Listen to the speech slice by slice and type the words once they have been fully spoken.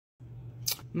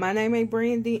My name ain't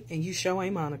Brandy, and you sure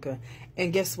ain't Monica.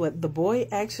 And guess what? The boy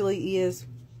actually is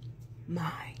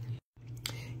mine.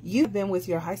 You've been with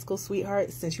your high school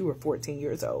sweetheart since you were 14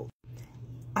 years old.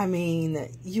 I mean,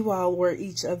 you all were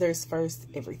each other's first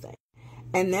everything.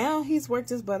 And now he's worked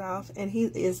his butt off, and he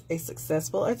is a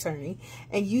successful attorney,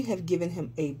 and you have given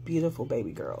him a beautiful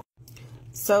baby girl.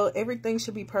 So everything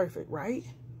should be perfect, right?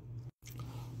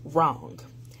 Wrong.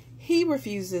 He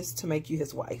refuses to make you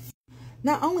his wife.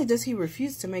 Not only does he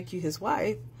refuse to make you his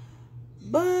wife,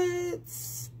 but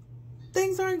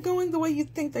things aren't going the way you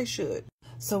think they should.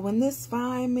 So when this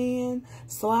fine man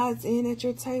slides in at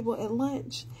your table at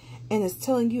lunch and is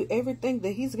telling you everything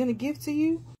that he's going to give to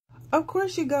you, of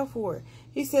course you go for it.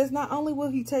 He says not only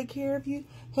will he take care of you,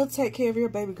 he'll take care of your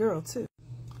baby girl too.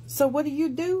 So what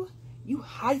do? You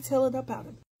hightail it up out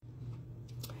of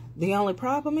it. The only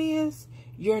problem is,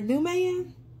 your new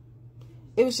man,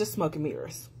 it was just smoke and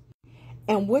mirrors.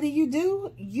 And what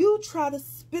do? You try to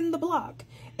spin the block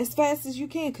as fast as you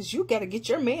can because you got to get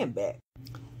your man back.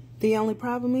 The only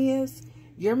problem is,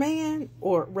 your man,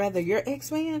 or rather your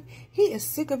ex-man, he is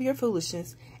sick of your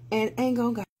foolishness and ain't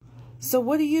gonna go. So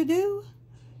what do?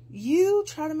 You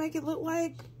try to make it look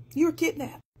like you were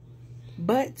kidnapped.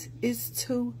 But it's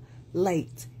too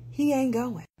late. He ain't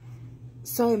going.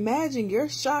 So imagine your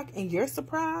shock and your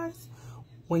surprise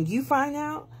when you find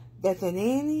out that the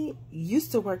nanny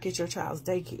used to work at your child's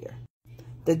daycare.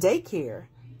 The daycare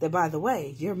that, by the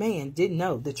way, your man didn't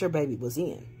know that your baby was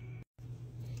in.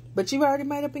 But you've already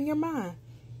made up in your mind.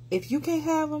 If you can't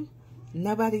have them,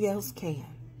 nobody else can.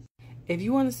 If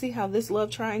you want to see how this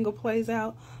love triangle plays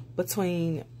out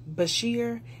between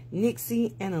Bashir,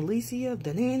 Nixi, and Alicia,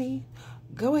 the nanny,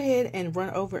 go ahead and run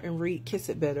over and read Kiss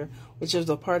It Better, which is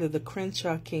a part of the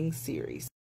Crenshaw King series.